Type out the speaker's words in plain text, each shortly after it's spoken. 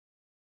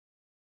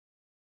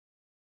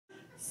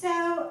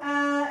So,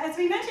 as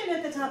we mentioned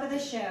at the top of the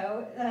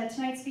show,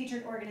 tonight's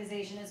featured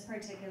organization is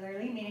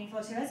particularly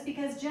meaningful to us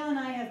because Jill and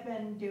I have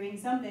been doing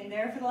something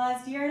there for the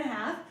last year and a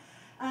half.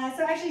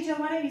 So actually, Jill,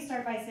 why don't you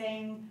start by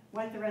saying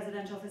what the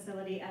residential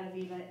facility at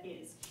Aviva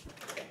is?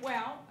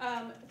 Well,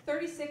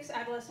 36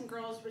 adolescent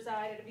girls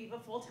reside at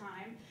Aviva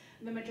full-time.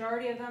 The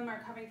majority of them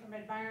are coming from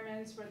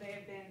environments where they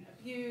have been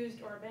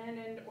abused or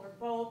abandoned or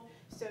both,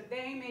 so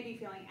they may be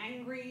feeling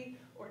angry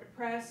or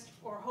depressed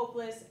or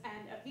hopeless,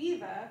 and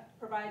Aviva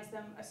provides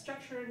them a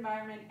structured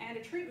environment and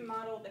a treatment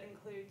model that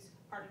includes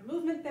art and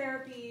movement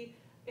therapy,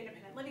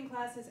 independent living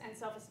classes, and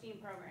self-esteem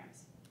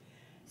programs.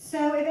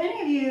 So if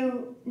any of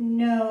you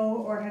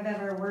know or have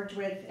ever worked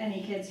with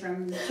any kids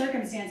from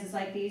circumstances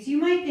like these, you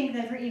might think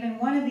that for even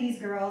one of these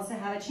girls to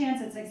have a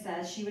chance at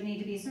success, she would need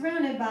to be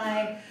surrounded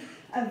by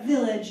a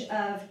village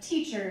of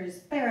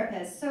teachers,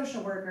 therapists,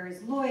 social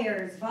workers,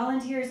 lawyers,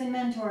 volunteers and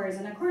mentors,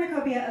 and a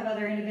cornucopia of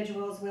other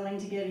individuals willing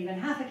to give even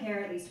half a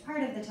care at least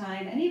part of the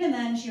time. And even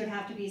then, she would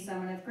have to be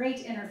someone of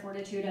great inner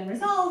fortitude and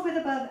resolve with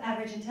above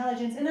average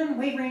intelligence and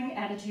unwavering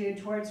attitude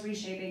towards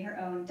reshaping her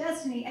own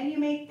destiny. And you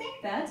may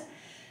think that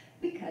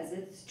because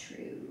it's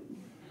true.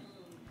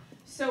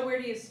 So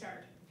where do you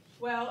start?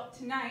 Well,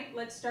 tonight,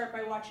 let's start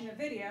by watching a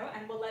video,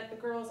 and we'll let the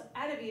girls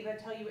at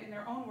Aviva tell you in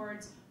their own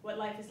words what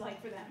life is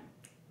like for them.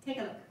 Take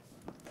a look.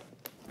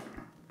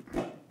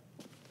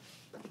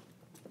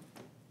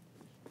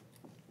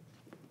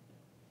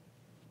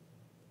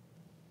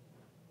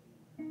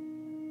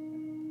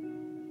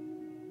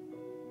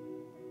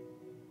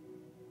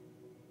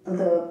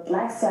 The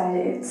black side,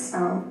 it's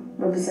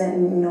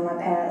representing, my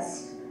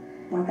past.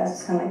 My past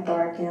was kind of like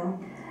dark,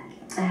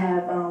 I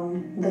have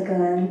the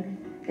gun.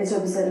 It's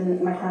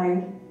representing my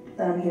crime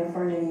that I'm here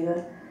for in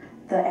Aviva.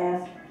 The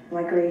F,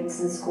 my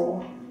grades in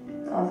school.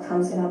 All the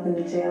times I've been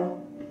to jail.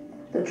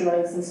 The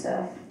drugs and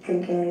stuff,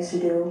 drinking I used to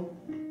do.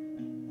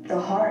 The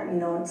heart,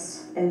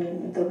 it's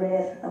in the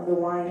red of the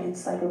wine.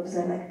 It's like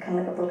representing like kind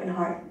of like a broken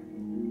heart.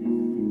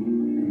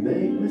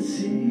 Make me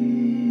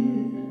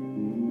see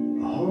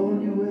a whole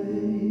new way.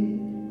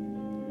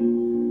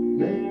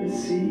 Make me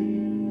see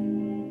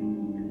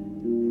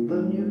the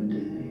new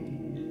day,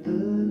 the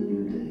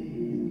new day,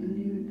 the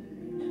new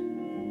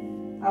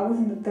day. I was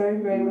in the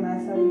 3rd grade when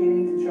I started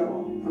getting into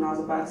trouble. When I was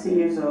about 2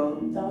 years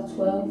old. I was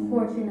 12,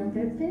 14, and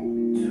 15?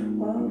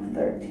 12,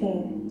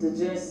 13. The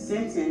judge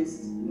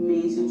sentenced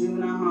me to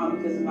juvenile hall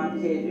because of my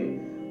behavior.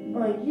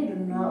 Like, you do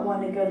not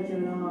want to go to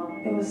juvenile hall.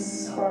 It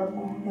was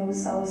horrible. I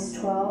was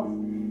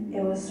 12.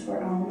 It was for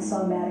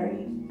assault and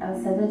battery. I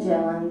was sent to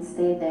jail and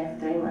stayed there for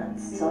 3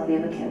 months till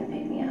Aviva came to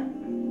pick me up.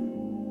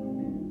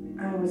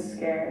 I was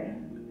scared.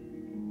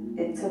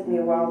 It took me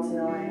a while to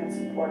know I had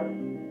support,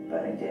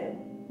 but I did.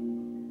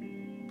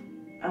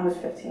 I was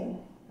 15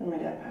 when my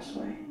dad passed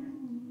away.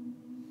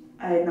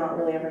 I had not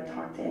really ever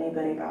talked to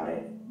anybody about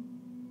it.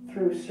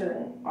 Through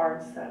certain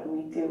arts that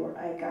we do,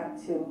 I got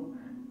to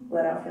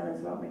let out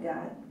feelings about my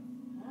dad.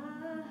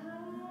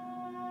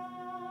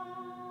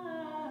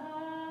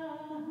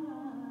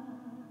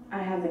 I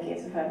have the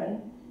gates of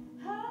heaven.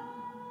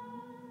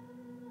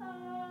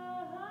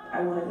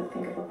 I wanted to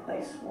think of a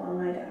place where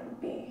my dad would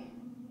be.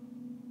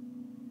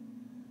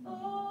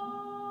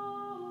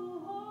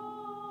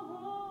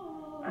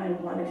 I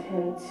wanted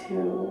him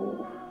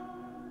to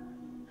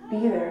be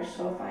there,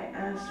 so if I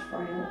asked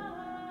for him,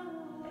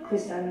 at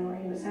least I know where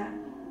he was at.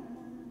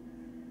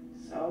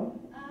 So,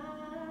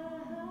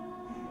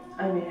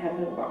 I made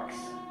heaven a box.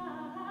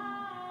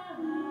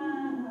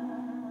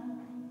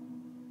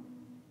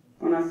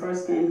 When I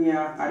first came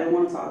here, I didn't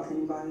want to talk to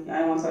anybody. I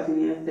didn't want to talk to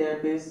any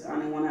therapists. I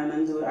didn't want to have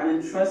nothing to do with it. I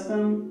didn't trust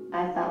them.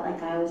 I felt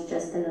like I was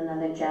just in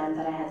another gem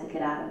that I had to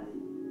get out of.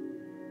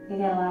 You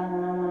get a lot of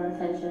one-on-one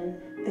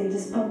attention. They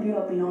just pump you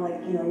up,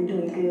 like, you're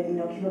doing good,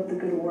 keep up the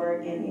good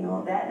work, and,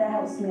 that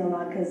helps me a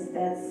lot because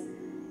that's,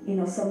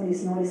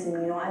 somebody's noticing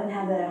me, I didn't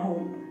have that at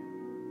home.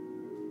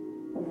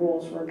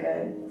 Rules were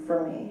good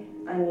for me.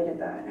 I needed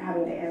that,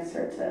 having to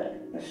answer to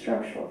the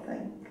structural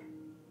thing.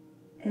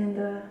 And,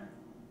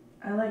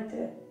 I liked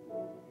it.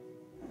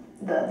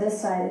 This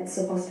side, it's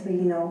supposed to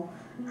be,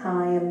 how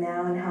I am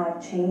now and how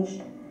I've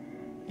changed.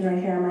 Here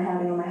am I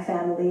having my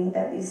family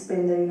that has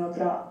been there,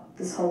 throughout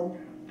this whole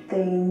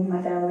thing.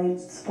 My family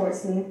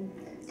supports me,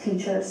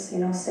 teachers,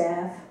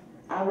 staff.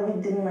 I really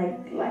didn't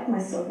like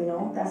myself,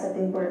 That's the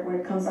thing where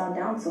it comes out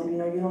down to, you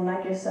don't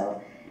like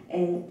yourself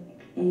and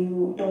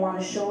you don't want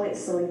to show it,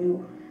 so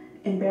you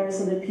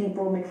embarrass other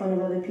people, make fun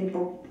of other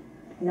people.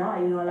 Now,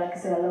 like I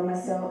said, I love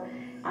myself.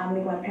 I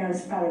make my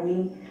parents proud of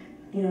me.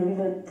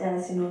 Aviva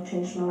has,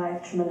 changed my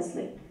life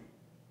tremendously.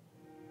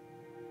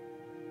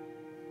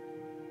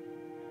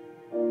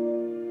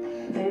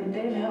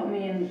 They've helped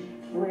me in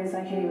ways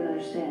I can't even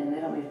understand.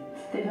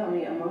 They've helped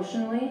me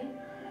emotionally,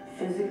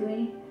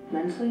 physically,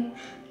 mentally.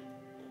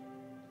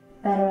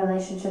 Better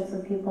relationships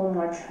with people,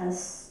 more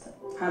trust.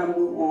 How to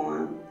move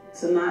on,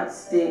 to not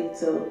stick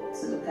to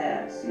the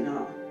past,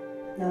 No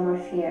more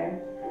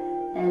fear,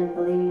 and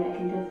believing I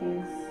can do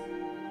things.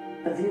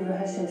 Aviva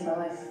has changed my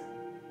life.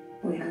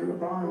 We grew a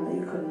bond that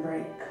you couldn't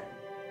break.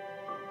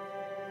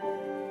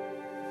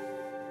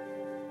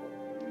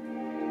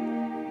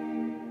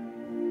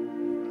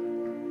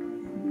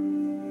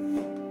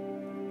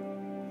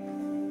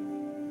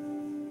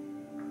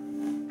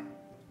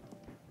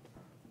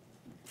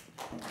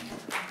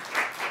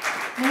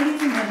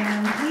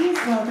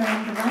 welcome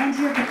the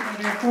volunteer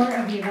coordinator for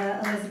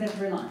Aviva, Elizabeth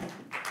Rulon.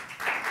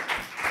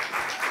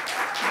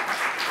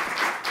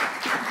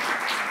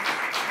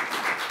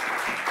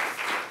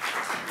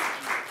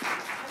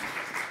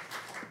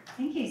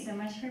 Thank you so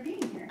much for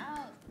being here.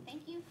 Oh,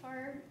 thank you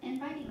for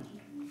inviting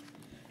me.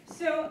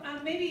 So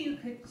maybe you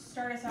could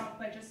start us off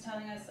by just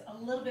telling us a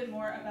little bit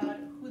more about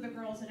who the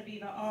girls at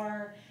Aviva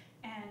are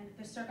and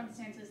the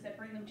circumstances that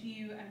bring them to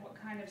you and what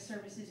kind of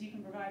services you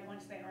can provide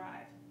once they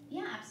arrive.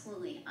 Yeah,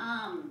 absolutely.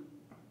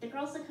 The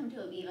girls that come to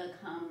Aviva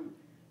come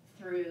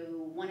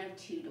through one of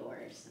two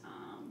doors.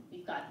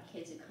 We've got the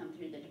kids who come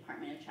through the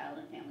Department of Child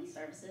and Family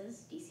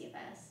Services,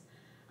 DCFS,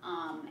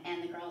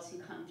 and the girls who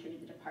come through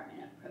the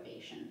Department of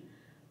Probation.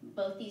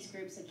 Both these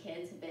groups of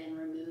kids have been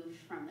removed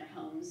from their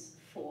homes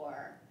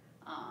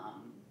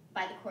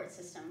by the court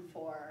system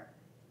for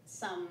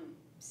some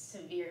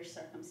severe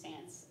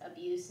circumstance: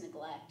 abuse,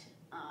 neglect,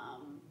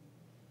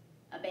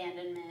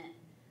 abandonment.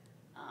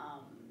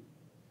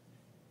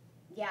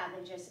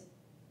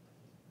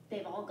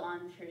 They've all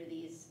gone through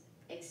these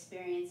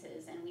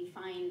experiences, and we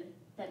find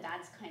that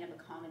that's kind of a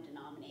common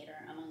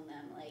denominator among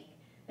them. Like,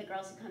 the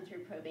girls who come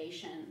through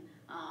probation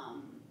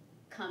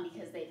come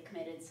because they've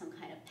committed some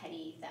kind of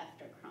petty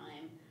theft or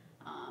crime,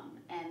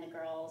 and the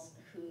girls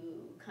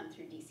who come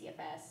through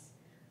DCFS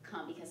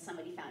come because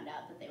somebody found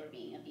out that they were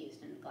being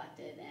abused and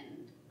neglected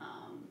and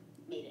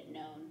made it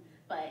known.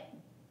 But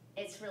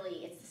it's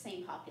the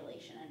same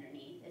population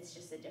underneath. It's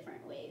just the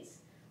different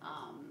ways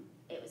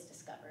it was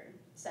discovered.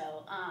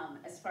 So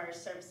as far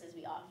as services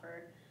we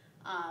offer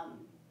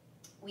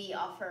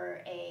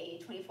a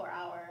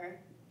 24-hour,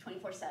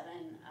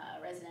 24/7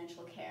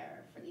 residential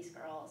care for these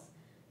girls.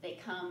 They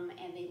come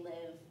and they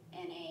live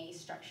in a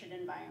structured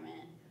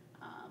environment.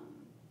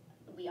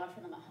 We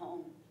offer them a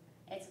home.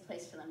 It's a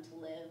place for them to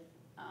live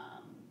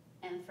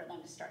and for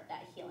them to start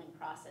that healing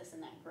process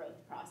and that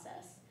growth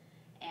process.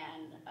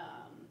 And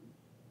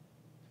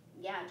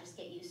just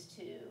get used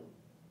to,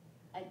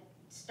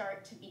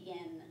 start to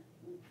begin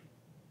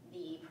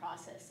the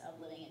process of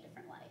living a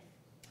different life.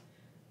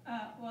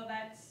 Well,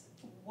 that's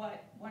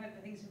one of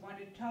the things we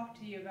wanted to talk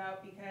to you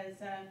about, because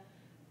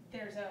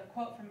there's a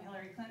quote from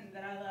Hillary Clinton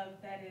that I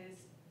love that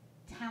is,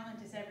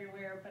 "Talent is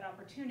everywhere, but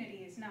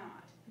opportunity is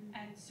not." Mm-hmm.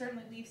 And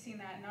certainly we've seen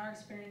that in our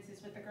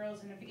experiences with the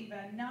girls in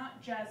Aviva,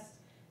 not just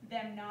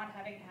them not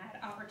having had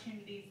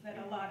opportunities that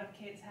a lot of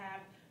kids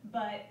have,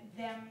 but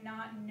them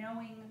not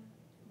knowing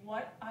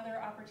what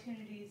other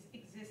opportunities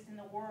exist in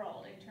the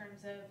world in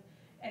terms of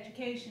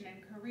education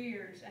and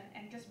careers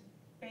and just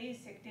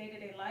basic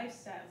day-to-day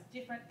lifestyles,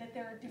 that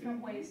there are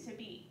different ways to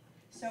be.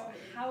 So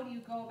how do you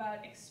go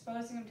about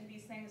exposing them to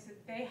these things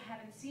that they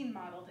haven't seen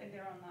modeled in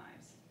their own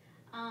lives?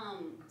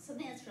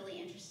 Something that's really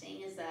interesting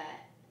is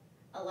that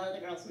a lot of the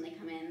girls, when they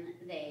come in,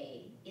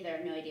 they either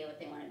have no idea what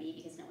they want to be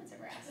because no one's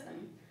ever asked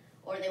them,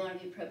 or they want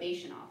to be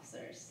probation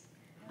officers.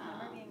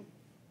 I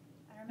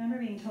remember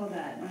being told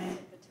that when I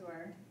did the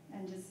tour,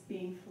 and just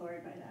being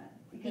floored by that.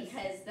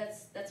 Because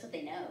that's what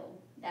they know.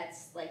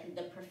 That's like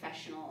the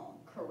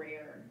professional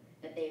career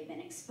that they've been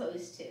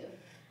exposed to.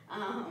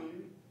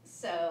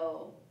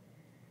 So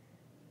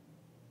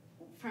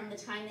from the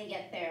time they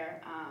get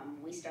there,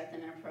 we start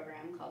them in a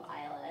program called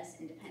ILS,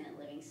 Independent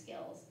Living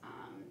Skills,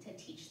 to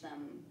teach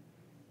them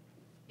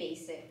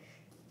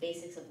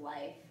basics of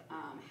life,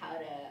 how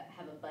to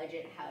have a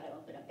budget, how to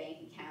open a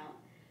bank account,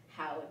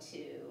 how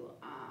to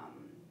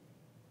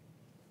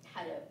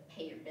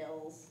pay your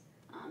bills,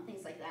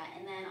 things like that.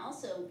 And then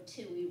also,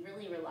 too, we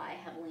really rely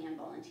heavily on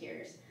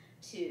volunteers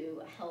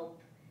to help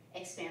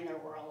expand their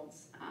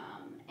worlds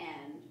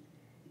and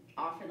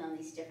offer them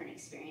these different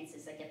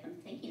experiences that get them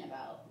thinking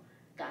about,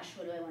 gosh,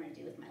 what do I want to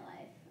do with my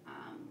life?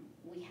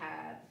 We've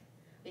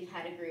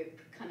had a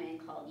group come in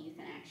called Youth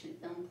in Action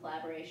Film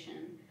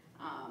Collaboration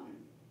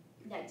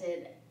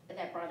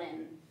that brought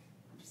in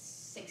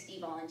 60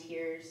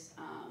 volunteers,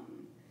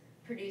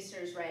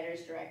 producers,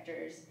 writers,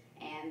 directors,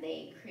 and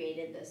they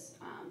created this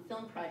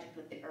film project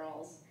with the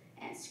girls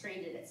and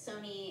screened it at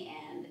Sony,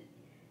 and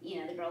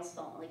the girls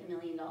felt like $1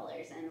 million,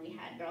 and we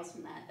had girls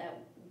from that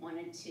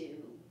wanted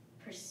to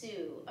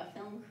pursue a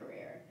film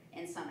career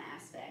in some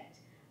aspect.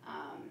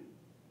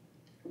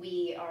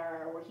 We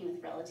are working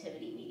with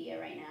Relativity Media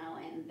right now,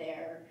 and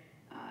they're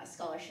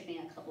scholarshiping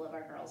a couple of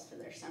our girls for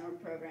their summer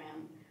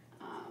program.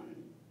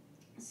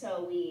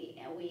 So we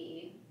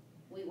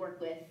work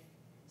with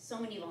so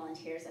many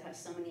volunteers that have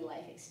so many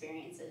life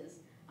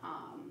experiences,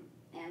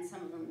 and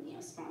some of them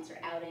sponsor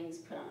outings,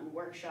 put on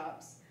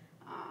workshops,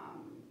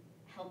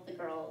 help the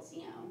girls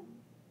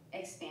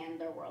expand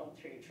their world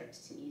through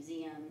trips to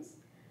museums,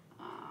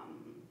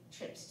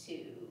 trips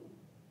to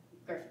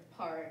Griffith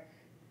Park,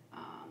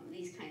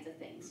 these kinds of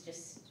things,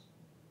 just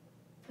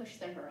push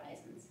their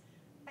horizons.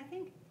 I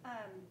think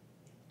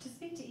to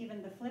speak to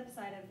even the flip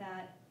side of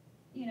that,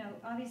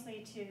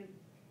 obviously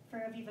for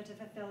Aviva to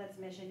fulfill its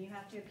mission, you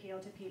have to appeal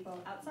to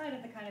people outside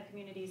of the kind of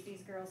communities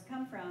these girls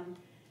come from.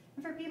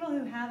 And for people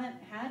who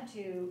haven't had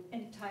to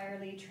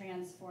entirely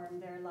transform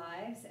their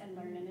lives and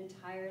learn an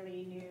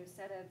entirely new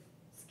set of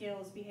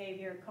skills,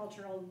 behavior,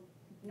 cultural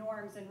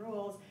norms and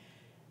rules,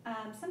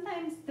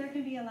 sometimes there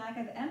can be a lack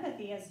of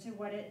empathy as to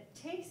what it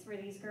takes for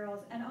these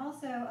girls, and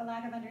also a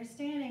lack of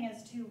understanding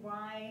as to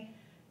why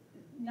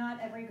not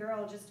every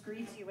girl just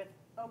greets you with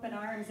open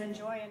arms and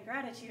joy and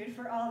gratitude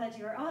for all that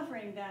you are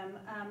offering them.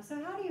 So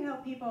how do you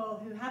help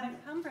people who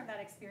haven't come from that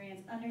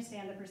experience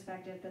understand the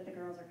perspective that the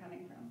girls are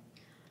coming from?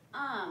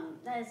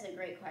 That is a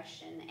great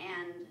question,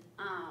 and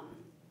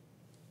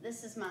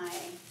this is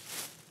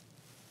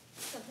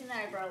something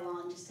that I brought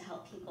along just to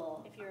help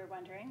people. If you were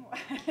wondering.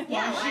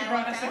 Yeah, she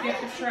brought us a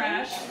gift of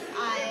trash.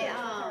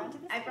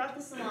 I brought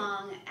this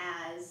along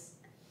as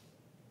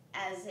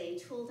a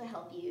tool to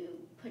help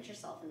you put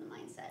yourself in the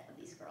mindset of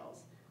these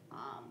girls.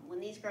 When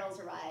these girls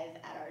arrive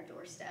at our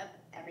doorstep,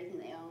 everything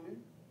they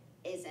own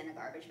is in a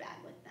garbage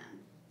bag with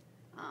them.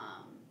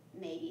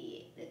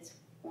 Maybe it's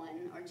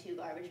 1 or 2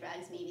 garbage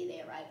bags, maybe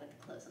they arrive with the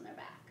clothes on their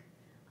back.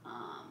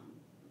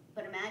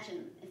 But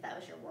imagine if that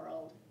was your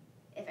world,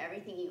 if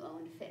everything you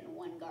owned fit in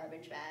 1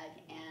 garbage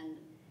bag, and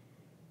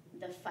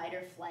the fight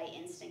or flight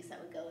instincts that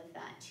would go with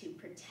that to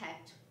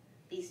protect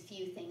these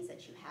few things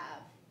that you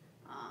have.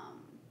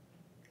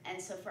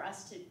 And so for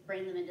us to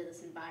bring them into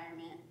this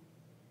environment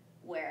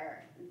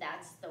where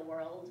that's the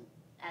world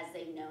as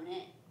they've known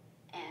it,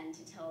 and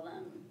to tell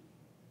them,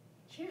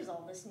 here's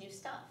all this new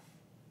stuff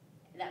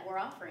that we're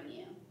offering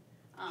you.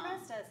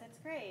 Trust us, it's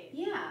great.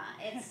 Yeah,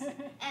 and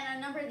a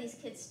number of these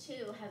kids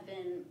too have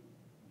been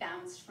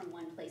bounced from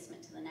one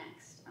placement to the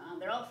next.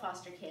 They're all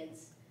foster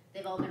kids.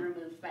 They've all been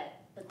removed by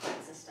the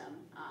court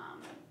system.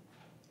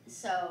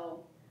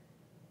 So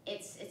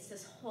it's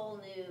this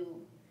whole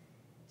new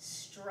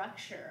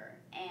structure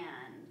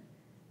and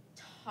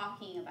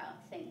talking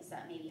about things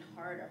that may be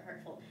hard or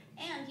hurtful.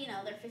 And,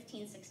 they're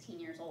 15, 16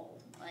 years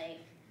old. Like,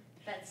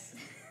 that's...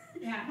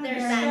 Yeah, they're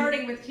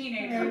starting with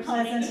teenagers. Very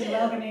pleasant and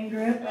welcoming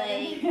group.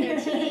 Like, they're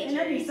teenagers. In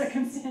every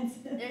circumstance.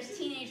 There's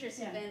teenagers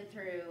who've been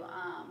through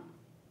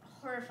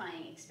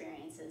horrifying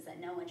experiences that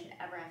no one should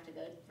ever have to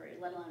go through,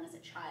 let alone as a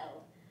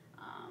child.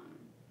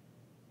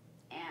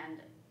 And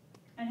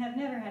have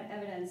never had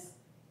evidence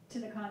to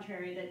the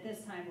contrary that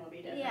this time will be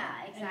different.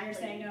 Yeah, exactly. And you're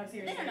saying, no,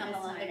 seriously, they don't know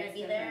how long they're going to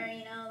be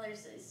different. there.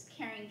 There's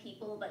caring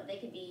people, but they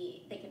could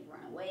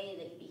run away.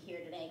 They could be here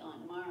today,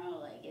 gone tomorrow.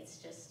 Like,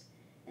 it's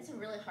a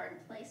really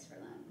hard place for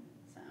them.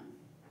 So.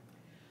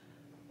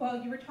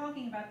 Well, you were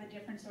talking about the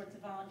different sorts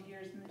of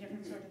volunteers and the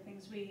different sorts of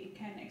things we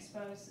can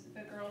expose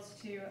the girls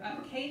to.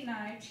 Kate and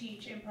I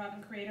teach improv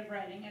and creative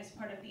writing as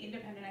part of the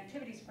Independent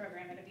Activities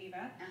Program at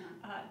Aviva.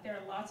 There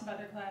are lots of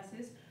other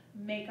classes.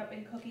 Makeup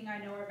and cooking, I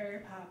know, are very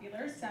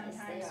popular.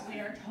 Sometimes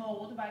we are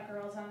told by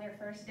girls on their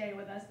first day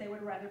with us they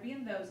would rather be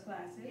in those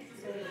classes.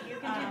 So if you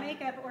can do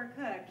makeup or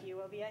cook, you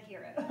will be a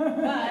hero.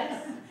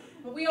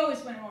 But we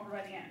always win them over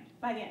by the end.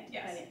 By the end.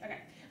 Yes. By the end.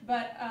 Okay.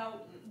 But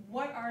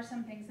what are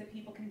some things that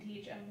people can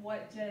teach, and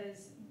what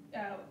is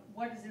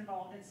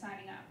involved in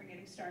signing up and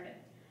getting started?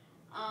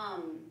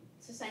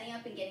 So signing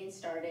up and getting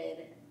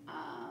started,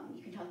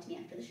 you can talk to me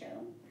after the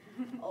show,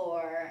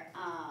 or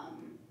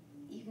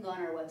you can go on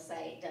our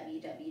website,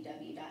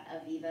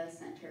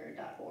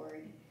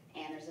 www.avivacenter.org,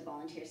 and there's a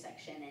volunteer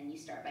section, and you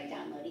start by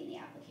downloading the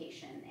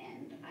application,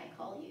 and I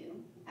call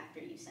you after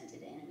you've sent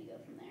it in, and we go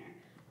from there.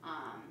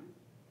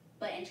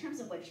 But in terms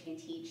of what you can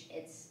teach,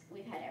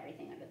 we've had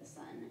everything under the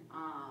sun.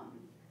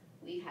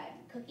 We've had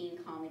cooking,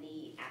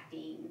 comedy,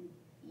 acting,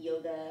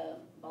 yoga,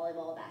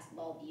 volleyball,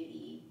 basketball,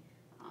 beauty,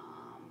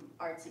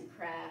 arts and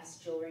crafts,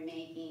 jewelry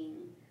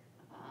making.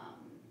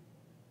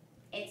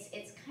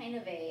 It's kind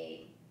of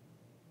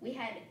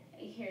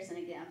here's an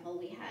example.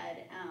 We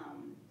had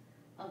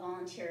a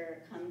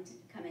volunteer come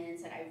in and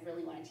said, I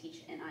really want to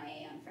teach an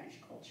IA on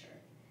French culture.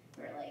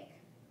 We're like,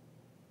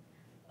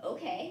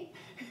 okay,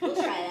 we'll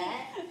try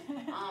that.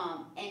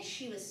 And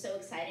she was so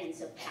excited and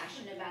so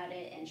passionate about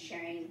it and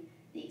sharing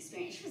the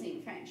experience. She wasn't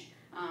even French.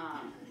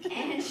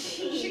 And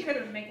she could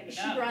have made it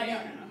up. She brought in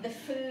the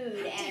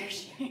food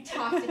and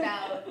talked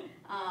about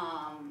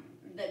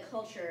the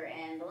culture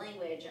and the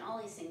language and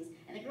all these things.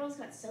 And the girls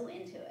got so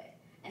into it.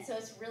 And so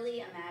it's really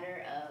a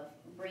matter of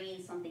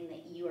bringing something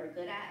that you are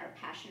good at or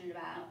passionate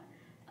about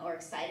or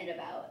excited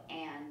about,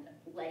 and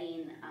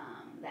letting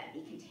that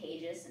be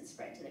contagious and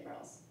spread to the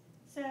girls.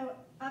 So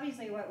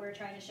obviously what we're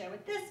trying to show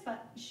with this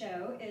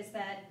show is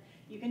that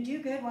you can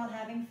do good while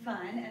having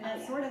fun, and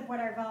that's sort of what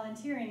our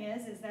volunteering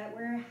is that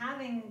we're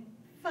having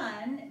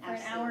fun for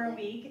an hour a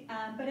week.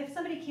 But if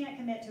somebody can't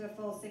commit to a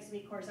full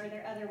 6-week course, are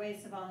there other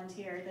ways to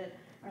volunteer that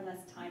are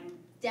less time?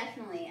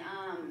 Definitely.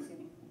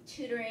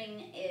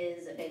 Tutoring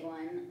is a big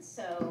one.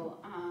 So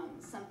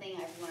something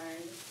I've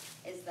learned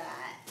is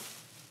that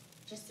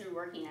just through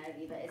working at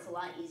Aviva, it's a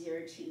lot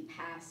easier to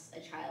pass a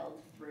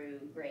child through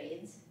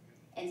grades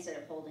instead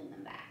of holding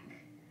them back.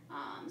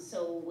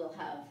 So we'll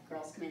have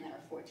girls come in that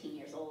are 14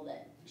 years old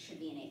that should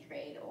be in 8th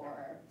grade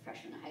or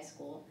freshmen in high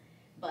school,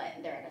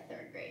 but they're at a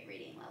 3rd grade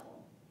reading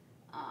level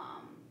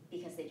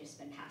because they've just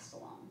been passed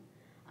along.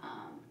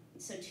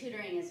 So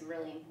tutoring is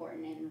really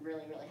important and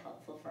really, really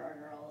helpful for our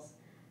girls.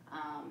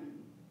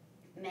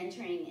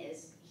 Mentoring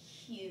is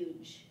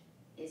hugely,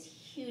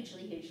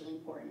 hugely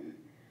important.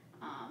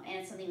 And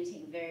it's something we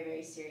take very,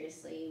 very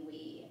seriously.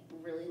 We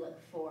really look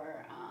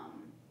for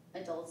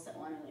adults that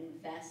want to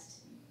invest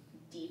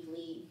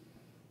deeply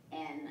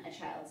in a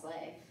child's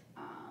life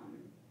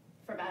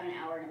for about an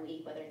hour in a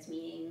week, whether it's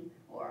meeting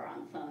or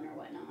on the phone or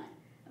whatnot.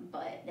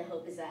 But the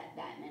hope is that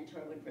that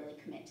mentor would really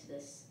commit to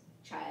this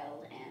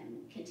child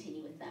and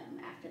continue with them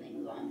after they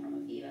move on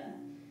from Aviva.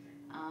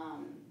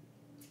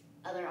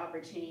 Other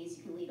opportunities,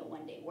 you can lead a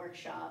one-day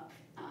workshop.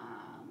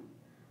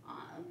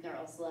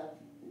 Girls love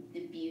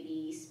the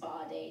beauty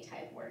spa day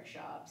type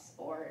workshops,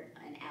 or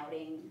an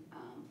outing,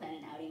 plan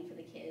an outing for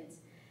the kids.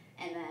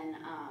 And then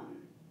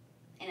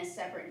in a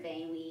separate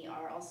vein, we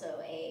are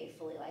also a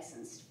fully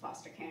licensed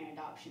foster care and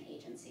adoption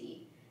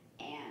agency.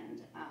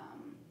 And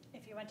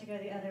if you want to go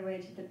the other way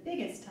to the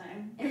biggest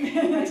time, to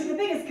the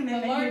biggest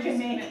commitment you can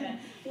make. Commitment.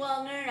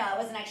 Well, no, I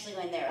wasn't actually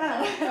going there.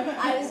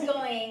 I was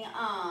going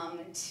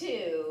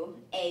to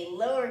a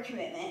lower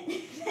commitment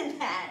than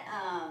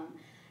that.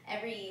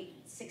 Every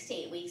 6 to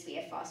 8 weeks, we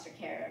have foster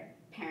care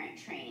parent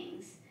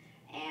trainings,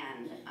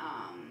 and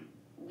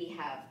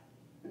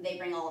they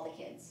bring all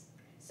the kids.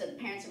 So the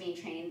parents are being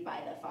trained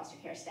by the foster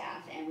care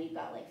staff, and we've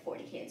got like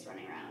 40 kids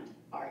running around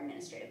our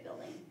administrative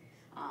building,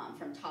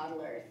 from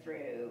toddler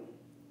through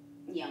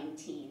young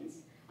teens.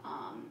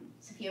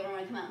 So if you ever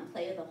want to come out and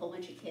play with a whole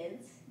bunch of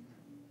kids,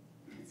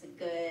 it's a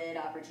good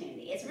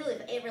opportunity. It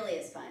really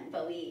is fun,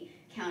 but we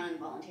count on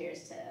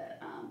volunteers to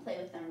play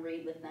with them,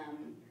 read with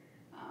them,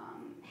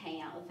 hang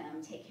out with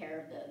them, take care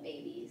of the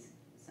babies.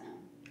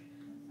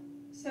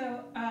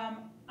 So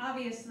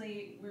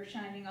obviously we're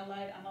shining a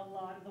light on a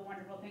lot of the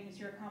wonderful things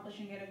you're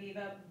accomplishing at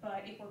Aviva,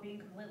 but if we're being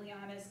completely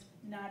honest,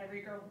 not every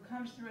girl who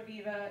comes through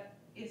Aviva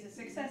is a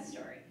success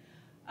story.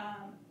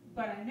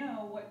 But I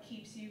know what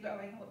keeps you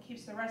going, what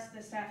keeps the rest of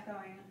the staff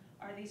going,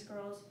 are these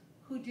girls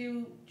who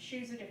do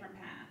choose a different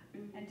path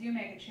and do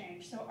make a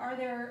change. So are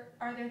there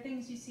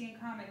things you see in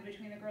common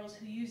between the girls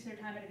who use their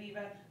time at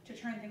Aviva to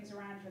turn things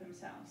around for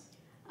themselves?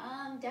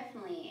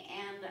 Definitely,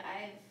 and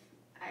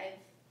I've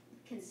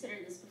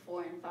considered this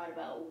before and thought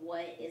about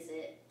what is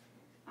it,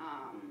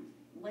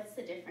 what's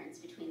the difference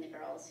between the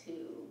girls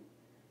who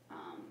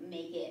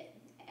make it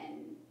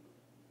and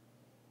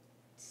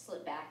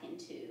slip back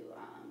into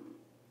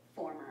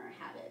former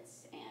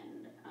habits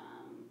and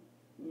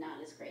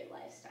not as great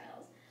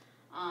lifestyles.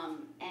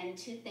 And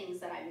two things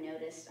that I've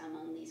noticed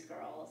among these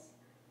girls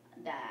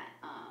that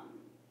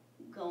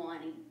go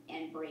on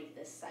and break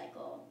this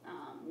cycle.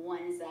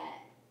 One is that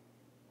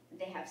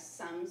they have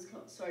some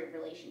sort of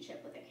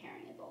relationship with a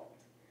caring adult,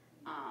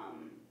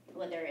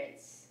 whether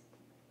it's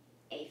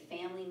a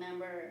family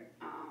member,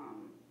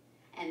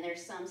 and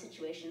there's some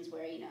situations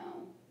where,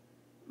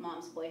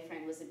 mom's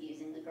boyfriend was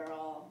abusing the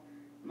girl,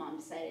 mom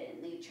decided,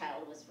 and the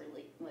child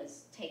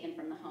was taken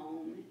from the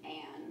home,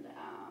 and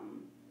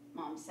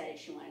mom decided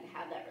she wanted to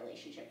have that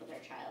relationship with her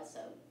child, so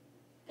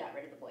got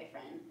rid of the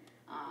boyfriend.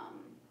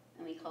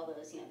 And we call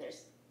those,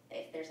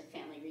 if there's a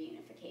family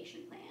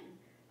reunification plan.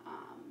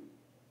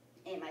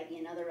 It might be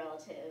another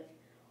relative,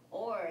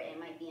 or it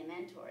might be a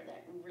mentor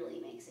that really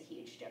makes a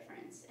huge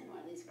difference in one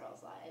of these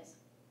girls' lives.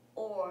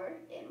 Or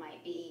it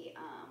might be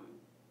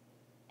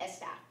a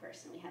staff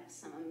person. We have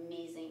some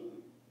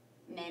amazing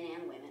men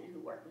and women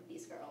who work with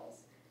these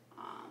girls.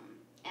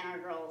 And our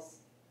girls,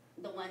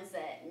 the ones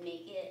that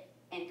make it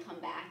and come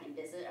back and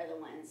visit, are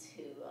the ones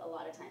who a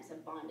lot of times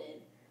have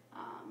bonded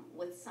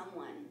with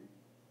someone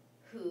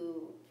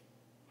who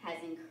has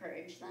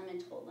encouraged them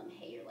and told them,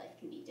 hey, your life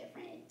can be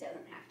different. It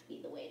doesn't have to be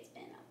the way it's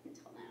been up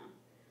until now.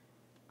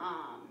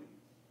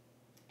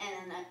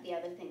 And then the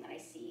other thing that I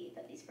see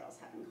that these girls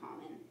have in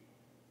common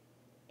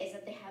is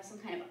that they have some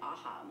kind of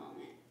aha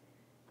moment,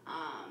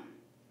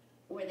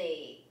 where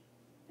they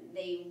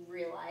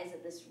realize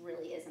that this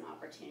really is an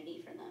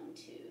opportunity for them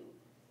to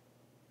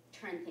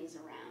turn things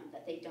around,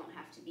 that they don't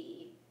have to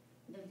be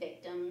the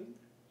victim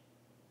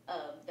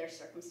of their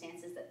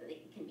circumstances, that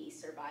they can be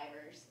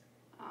survivors.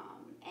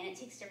 And it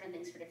takes different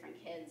things for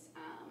different kids.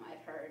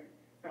 I've heard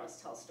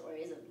girls tell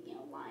stories of,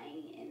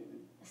 lying in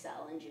a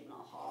cell in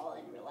juvenile hall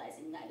and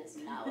realizing that is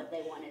not what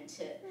they wanted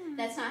to,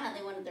 that's not how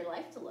they wanted their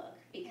life to look,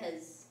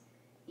 because,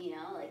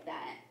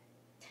 that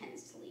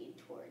tends to lead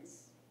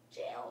towards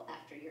jail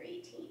after you're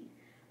 18.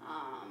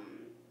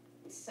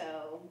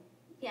 So,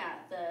 yeah,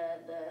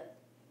 the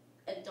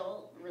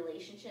adult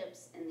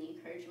relationships and the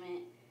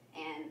encouragement,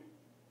 and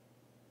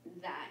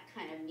that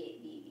kind of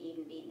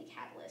even being the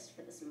catalyst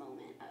for this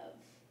moment of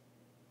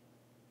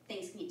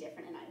things can be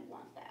different, and I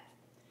want that.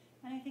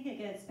 And I think it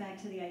gets back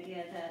to the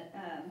idea that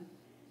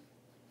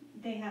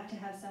they have to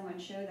have someone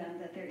show them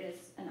that there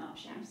is an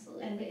option.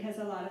 Absolutely. And because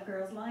a lot of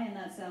girls lie in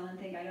that cell and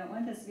think, I don't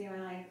want this to be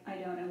my life, I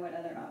don't know what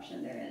other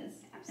option there is.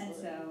 Absolutely.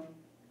 And so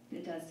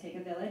it does take a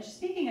village.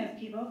 Speaking of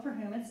people for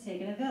whom it's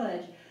taken a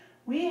village,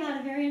 we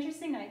had a very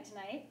interesting night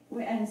tonight.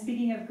 And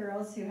speaking of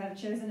girls who have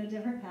chosen a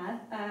different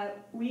path,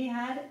 we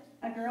had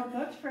a girl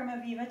booked from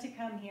Aviva to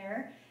come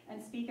here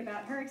and speak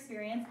about her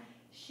experience.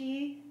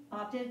 She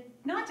opted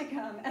not to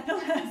come at the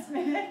last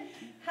minute.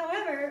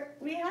 However,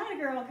 we had a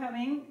girl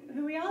coming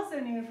who we also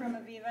knew from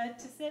Aviva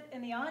to sit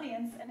in the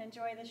audience and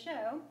enjoy the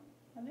show.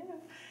 I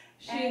know.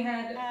 She And,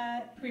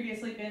 had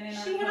previously been in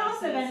our She had also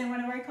classes. been in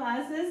one of our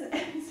classes,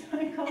 and so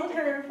I called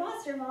her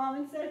foster mom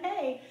and said,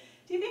 hey,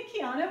 do you think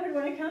Kiana would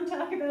want to come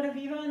talk about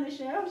Aviva on the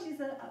show? She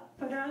said, I'll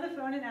put her on the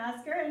phone and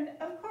ask her, and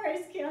of course,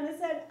 Kiana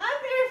said,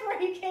 I'm there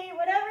for you, Kate,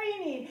 whatever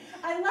you need.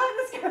 I love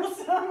this girl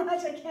so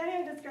much, I can't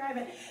even describe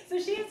it. So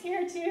she is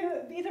here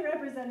to be the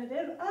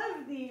representative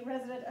of the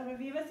resident of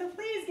Aviva, so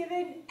please give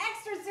an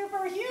extra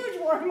super huge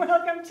warm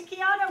welcome to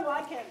Kiana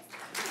Watkins.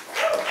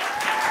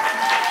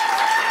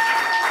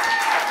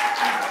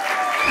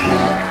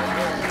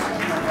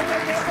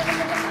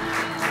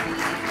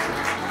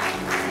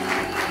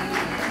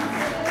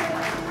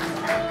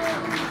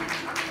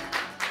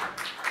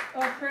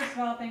 Well, first of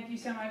all, thank you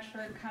so much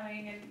for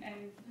coming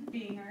and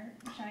being our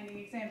shining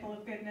example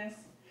of goodness.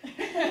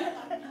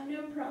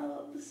 No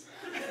problems.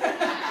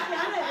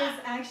 Kiana is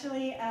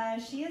actually,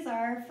 she is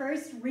our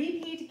first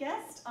repeat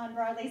guest on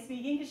Broadly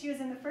Speaking, because she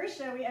was in the first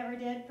show we ever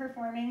did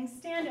performing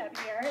stand-up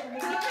here.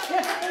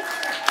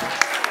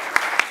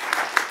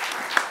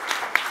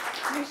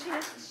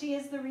 She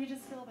is the Regis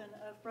Philbin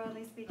of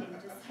Broadly Speaking,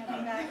 just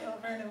coming back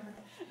over and over.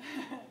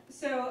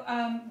 So,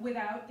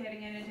 without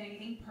getting into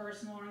anything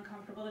personal or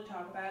uncomfortable to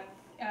talk about,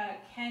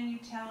 can you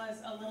tell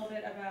us a little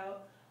bit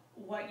about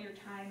what your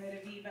time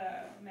at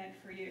Aviva meant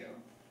for you?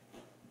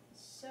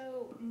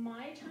 So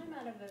my time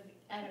out of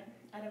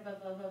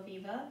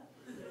Aviva,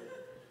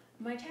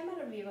 my time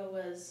at Aviva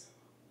was,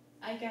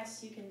 I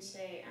guess you can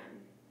say,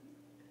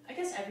 I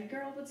guess every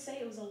girl would say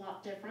it was a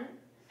lot different,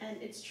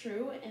 and it's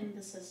true in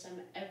the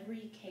system.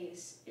 Every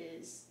case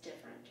is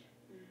different.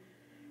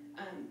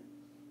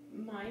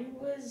 Mine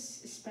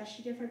was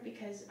especially different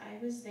because I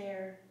was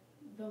there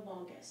the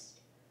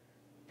longest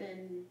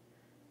than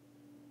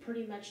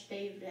pretty much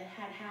they've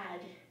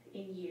had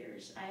in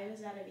years. I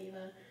was at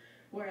Aviva,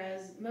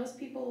 whereas most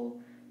people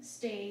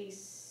stay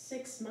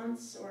 6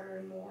 months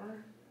or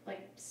more,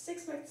 like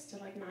 6 months to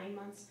like 9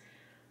 months.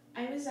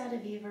 I was at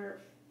Aviva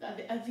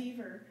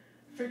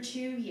for 2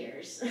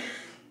 years.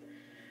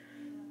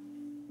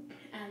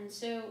 And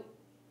so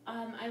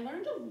I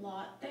learned a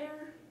lot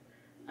there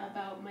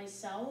about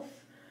myself,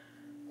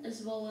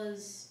 as well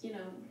as, you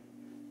know,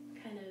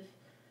 kind of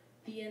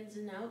the ins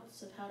and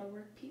outs of how to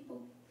work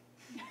people.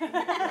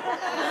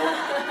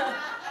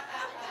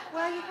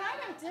 Well, you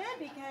kind of did,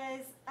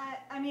 because,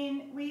 I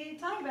mean, we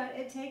talked about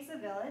it takes a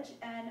village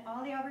and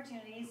all the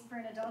opportunities for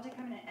an adult to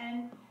come in.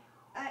 And,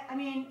 I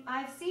mean,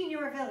 I've seen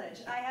your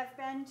village. I have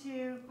been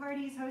to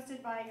parties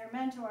hosted by your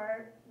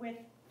mentor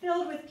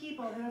filled with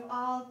people who have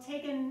all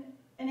taken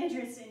an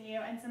interest in you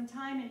and some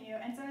time in you.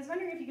 And so I was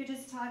wondering if you could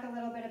just talk a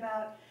little bit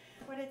about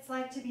what it's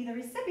like to be the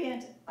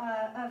recipient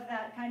of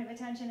that kind of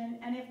attention,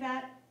 and if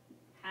that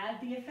had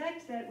the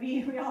effect that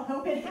we all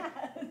hope it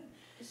had.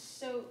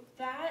 So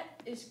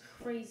that is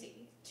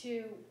crazy,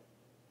 to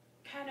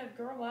kind of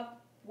grow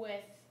up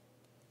with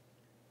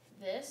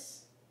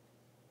this,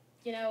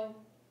 you know,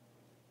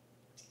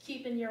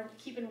 keeping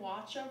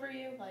watch over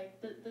you.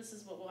 Like this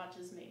is what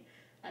watches me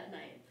at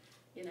night.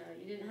 You know,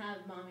 you didn't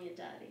have mommy and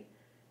daddy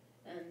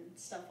and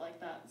stuff like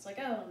that. It's like,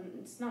 oh,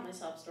 it's not my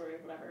sob story or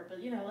whatever,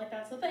 but you know, like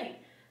that's the thing.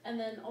 And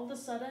then all of a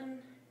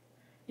sudden,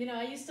 you know,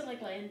 I used to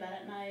like lay in bed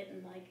at night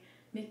and like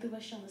make the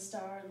wish on the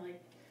star and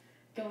like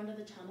go into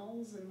the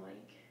tunnels and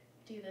like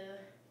do the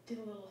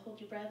little hold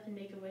your breath and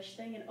make a wish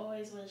thing, and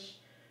always wish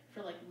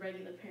for like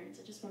regular parents.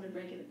 I just wanted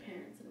regular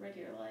parents and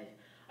regular life.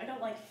 I got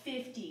like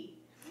 50.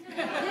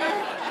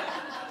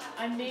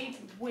 I made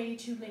way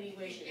too many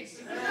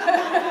wishes.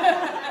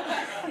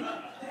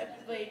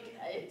 Like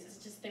it's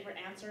just, they were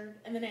answered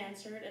and then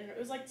answered, and it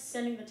was like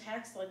sending the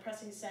text, like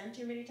pressing send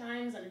too many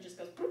times, and it just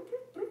goes boop,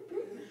 boop, boop,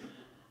 boop.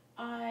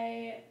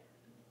 I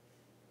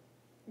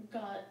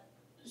got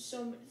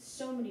so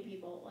many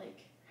people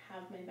like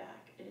have my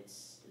back.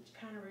 It's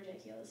kind of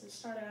ridiculous. It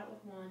started out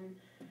with 1,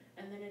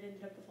 and then it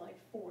ended up with like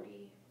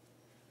 40.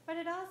 But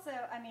it also,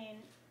 I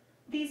mean,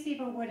 these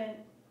people wouldn't,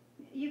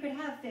 you could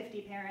have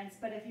 50 parents,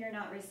 but if you're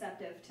not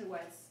receptive to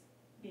what's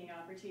being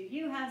offered to you,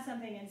 you have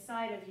something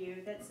inside of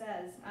you that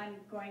says, I'm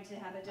going to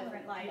have a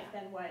different life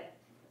than what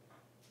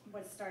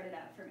started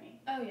out for me.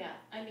 Oh yeah,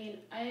 I mean,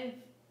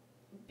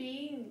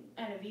 being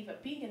at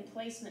Aviva, being in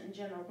placement in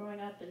general, growing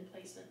up in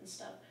placement and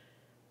stuff,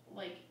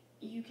 like,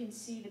 you can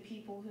see the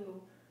people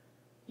who,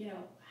 you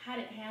know, had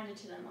it handed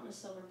to them on a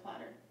silver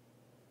platter,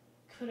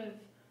 could have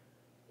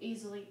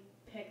easily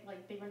picked,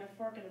 like, they were in a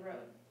fork in the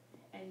road,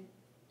 and,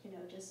 you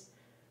know, just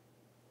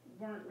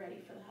weren't ready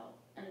for the help.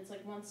 And it's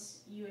like, once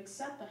you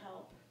accept the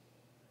help,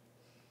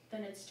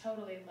 then it's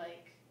totally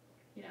like,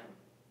 you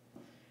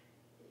know,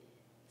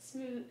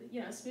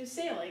 smooth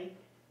sailing.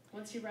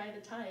 Once you ride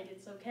the tide,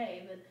 it's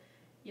okay. But,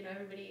 you know,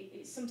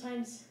 everybody,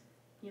 sometimes,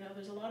 you know,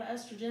 there's a lot of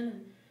estrogen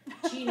and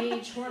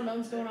teenage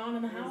hormones going on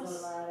in the house.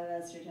 There's a lot of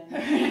estrogen.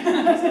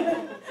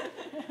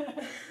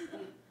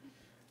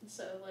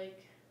 So,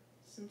 like,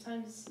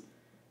 sometimes,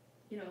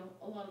 you know,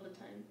 a lot of the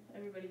time,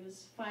 everybody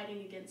was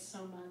fighting against so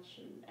much,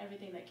 and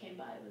everything that came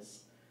by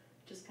was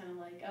just kind of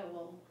like, oh,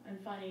 well, I'm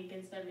fighting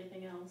against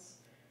everything else.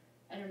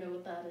 I don't know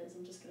what that is,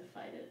 I'm just going to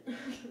fight it.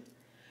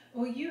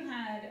 Well, you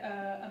had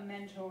a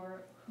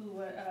mentor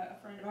who, a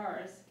friend of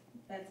ours,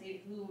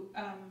 Betsy, who,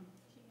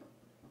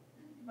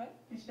 what?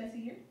 Is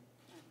Betsy here?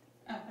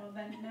 Oh, well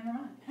then, never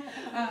mind.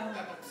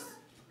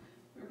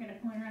 We were gonna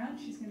point her out,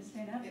 she's gonna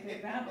stand up, go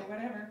that, but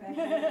whatever,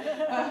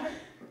 Betsy.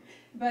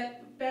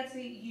 But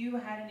Betsy, you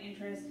had an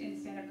interest in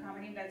stand-up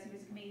comedy. Betsy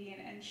was a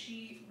comedian, and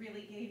she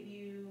really gave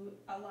you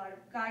a lot of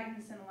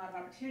guidance and a lot of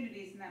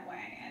opportunities in that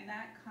way. And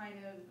that kind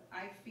of,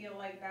 I feel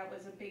like that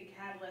was a big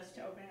catalyst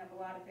to opening up a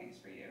lot of things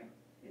for you.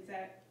 Is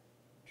that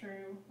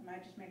true? Am I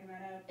just making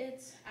that up?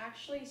 It's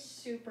actually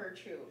super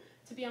true.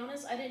 To be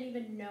honest, I didn't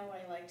even know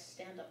I liked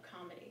stand-up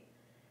comedy.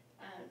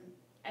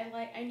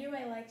 I knew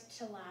I liked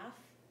to laugh,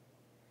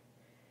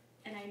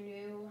 and I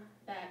knew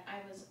that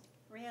I was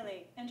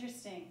Really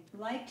interesting.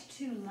 Liked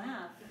to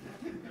laugh.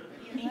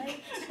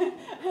 Unique.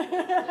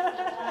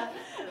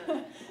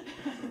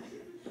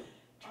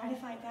 Try to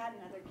find that in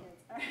other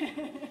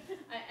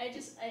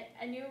kids.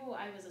 I knew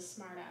I was a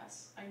smart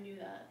ass. I knew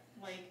that.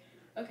 Like,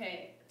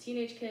 okay,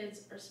 teenage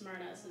kids are smart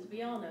asses.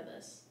 We all know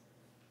this.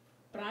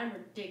 But I'm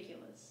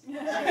ridiculous.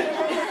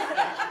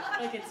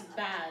 Like it's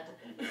bad.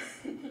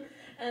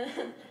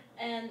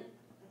 and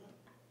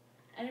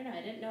I don't know,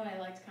 I didn't know I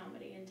liked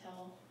comedy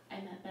until I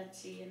met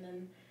Betsy, and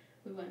then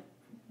we went,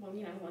 well,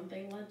 you know, one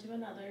thing led to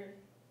another.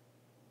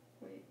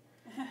 Wait.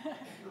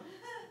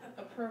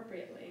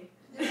 Appropriately.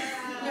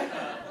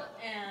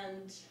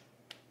 And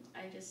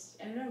I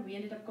don't know, we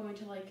ended up going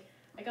to like,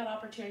 I got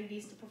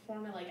opportunities to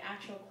perform at like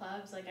actual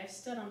clubs. Like I've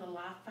stood on the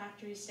Laugh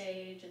Factory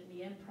stage and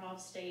the improv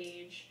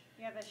stage.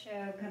 You have a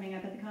show coming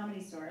up at the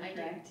Comedy Store,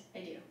 correct? I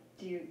do.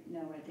 Do you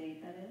know what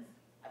date that is?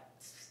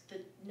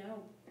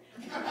 No.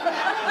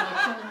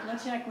 So we'll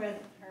check with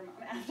her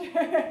mom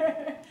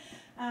after.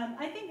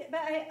 I think,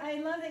 but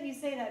I love that you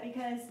say that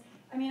because,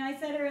 I mean, I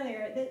said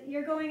earlier that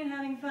you're going and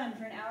having fun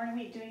for an hour a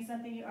week doing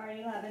something you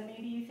already love, and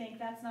maybe you think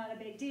that's not a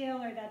big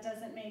deal or that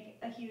doesn't make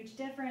a huge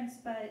difference,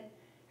 but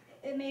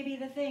it may be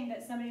the thing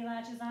that somebody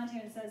latches onto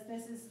and says,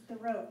 this is the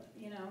rope,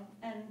 you know,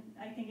 and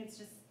I think it's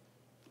just,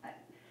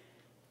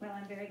 well,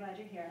 I'm very glad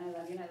you're here, and I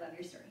love you, and I love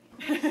your story.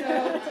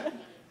 So,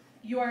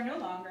 you are no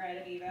longer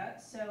at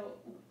Aviva, so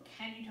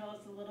can you tell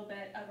us a little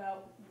bit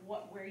about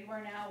where you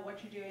are now,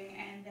 what you're doing,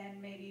 and then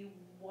maybe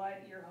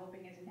what you're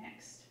hoping is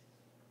next?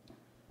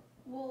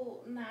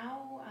 Well,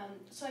 now,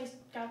 so I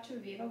got to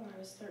Aviva when I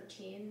was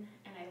 13,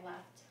 and I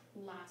left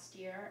last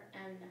year,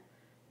 and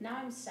now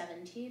I'm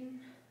 17.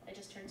 I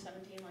just turned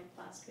 17 like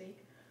last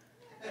week.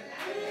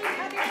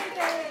 Happy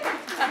birthday!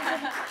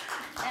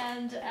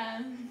 And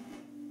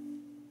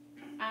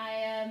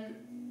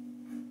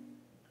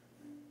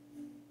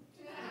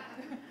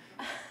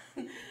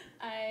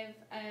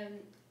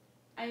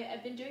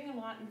I've been doing a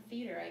lot in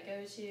theater. I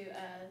go to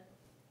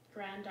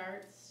Grand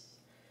Arts,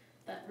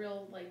 that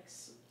real like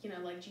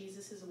like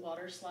Jesus'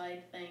 water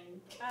slide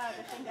thing. Oh,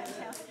 the thing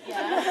downtown.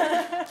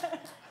 Yeah.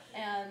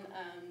 And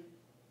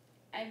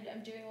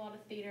I'm doing a lot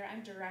of theater.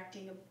 I'm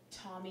directing a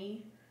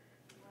Tommy.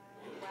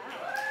 Wow.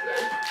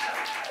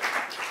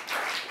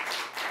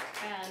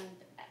 And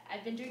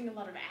I've been doing a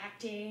lot of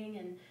acting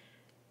and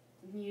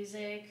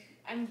music.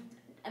 I'm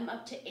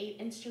up to 8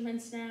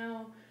 instruments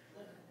now.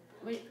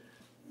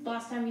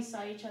 Last time we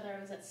saw each other,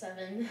 I was at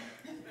 7.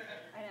 I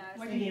know.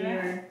 What did you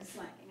add?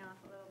 Slacking off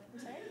a little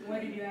bit. Sorry? What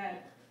did you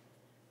add?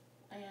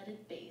 I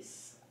added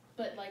bass,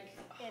 but like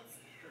It's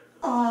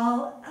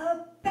all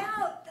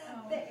about the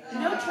bass.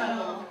 no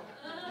trouble.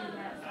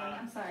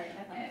 I'm sorry.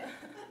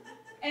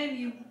 And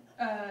you,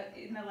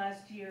 in the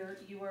last year,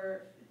 you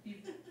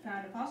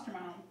found a foster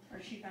mom,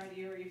 or she found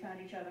you, or you found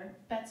each other.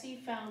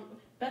 Betsy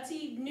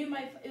knew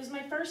it was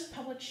my first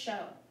public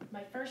show,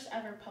 my first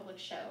ever public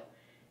show.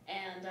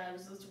 And it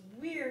was this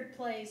weird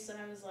place, and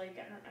I was like,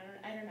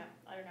 I don't know,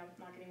 I'm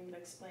not gonna even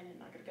explain it, I'm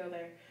not gonna go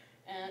there.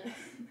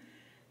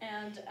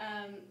 And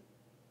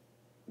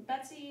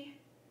Betsy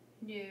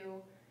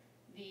knew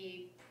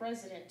the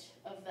president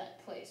of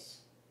that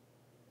place.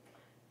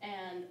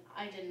 And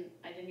I didn't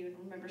even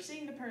remember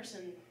seeing the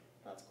person.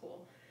 That's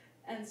cool.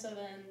 And so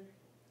then,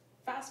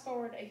 fast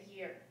forward a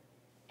year,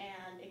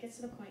 and it gets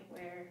to the point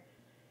where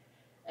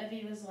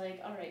Aviva's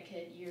like, all right,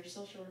 kid, your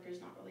social worker's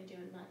not really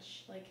doing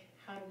much. Like,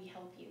 how do we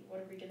help you? What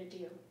are we gonna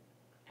do?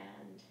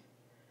 And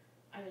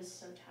I was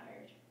so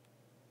tired.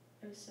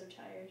 I was so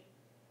tired.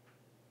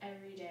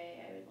 Every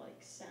day I would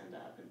like stand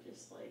up and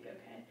just like,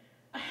 okay.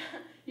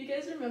 You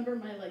guys remember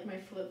my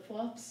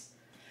flip-flops?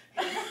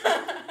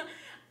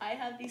 I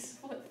had these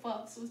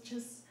flip-flops with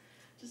just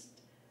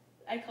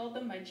I called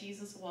them my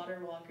Jesus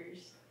water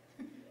walkers.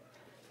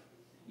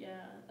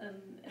 Yeah,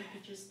 and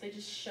they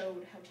just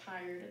showed how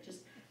tired,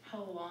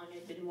 how long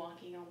I'd been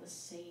walking on the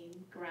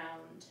same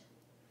ground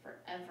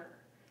forever.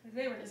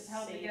 They were just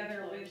held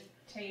together with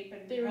tape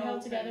and they were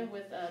held together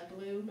with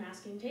blue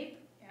masking tape.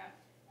 Yeah.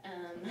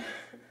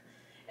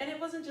 And it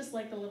wasn't just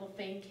like the little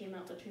thing came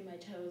out between my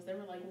toes. They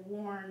were like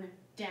worn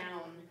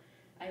down.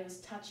 I was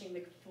touching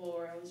the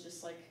floor. I was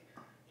just like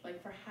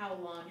for how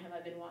long have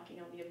I been walking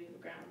on the Aviva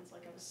grounds?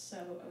 Like I was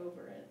so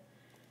over it.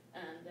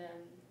 And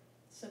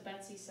so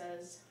Betsy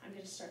says, I'm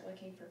going to start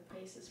looking for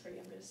places for you.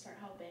 I'm going to start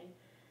helping.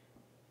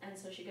 And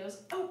so she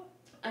goes, oh,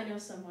 I know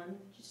someone.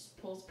 She just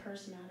pulls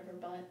person out of her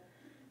butt.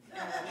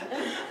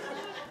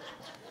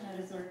 That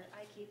is where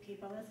I keep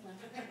people as well.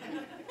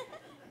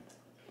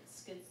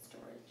 It's good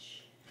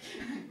storage.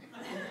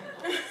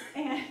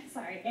 And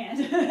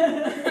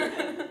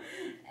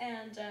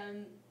And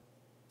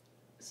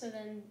so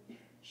then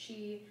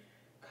she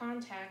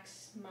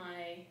contacts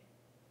my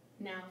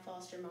now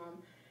foster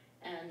mom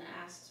and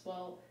asks,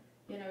 well,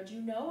 you know, do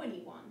you know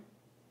anyone?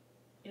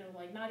 You know,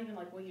 like, not even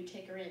like, will you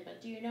take her in,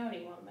 but do you know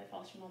anyone? My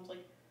foster mom's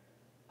like,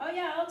 oh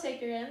yeah, I'll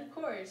take her in, of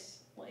course.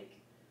 Like,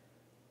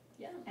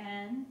 yeah.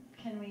 And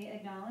can we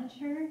acknowledge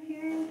her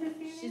here this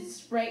evening?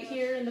 She's right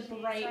here in the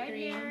bright right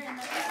green. here in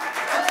the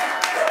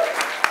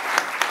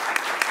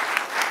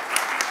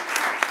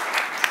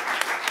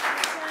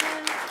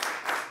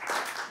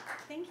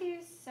Thank you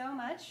so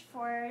much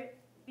for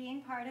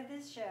being part of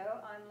this show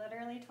on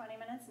literally 20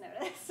 minutes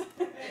notice.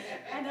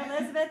 And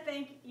Elizabeth,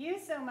 thank you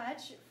so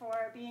much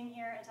for being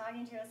here and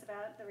talking to us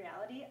about the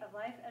reality of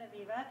life at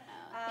Aviva.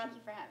 Thank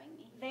you for having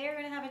me. They are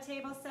going to have a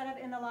table set up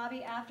in the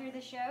lobby after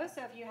the show,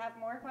 so if you have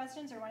more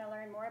questions or want to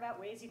learn more about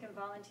ways you can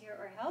volunteer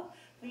or help,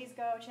 please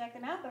go check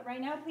them out. But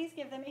right now, please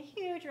give them a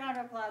huge round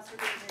of applause for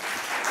being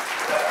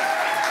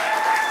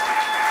here.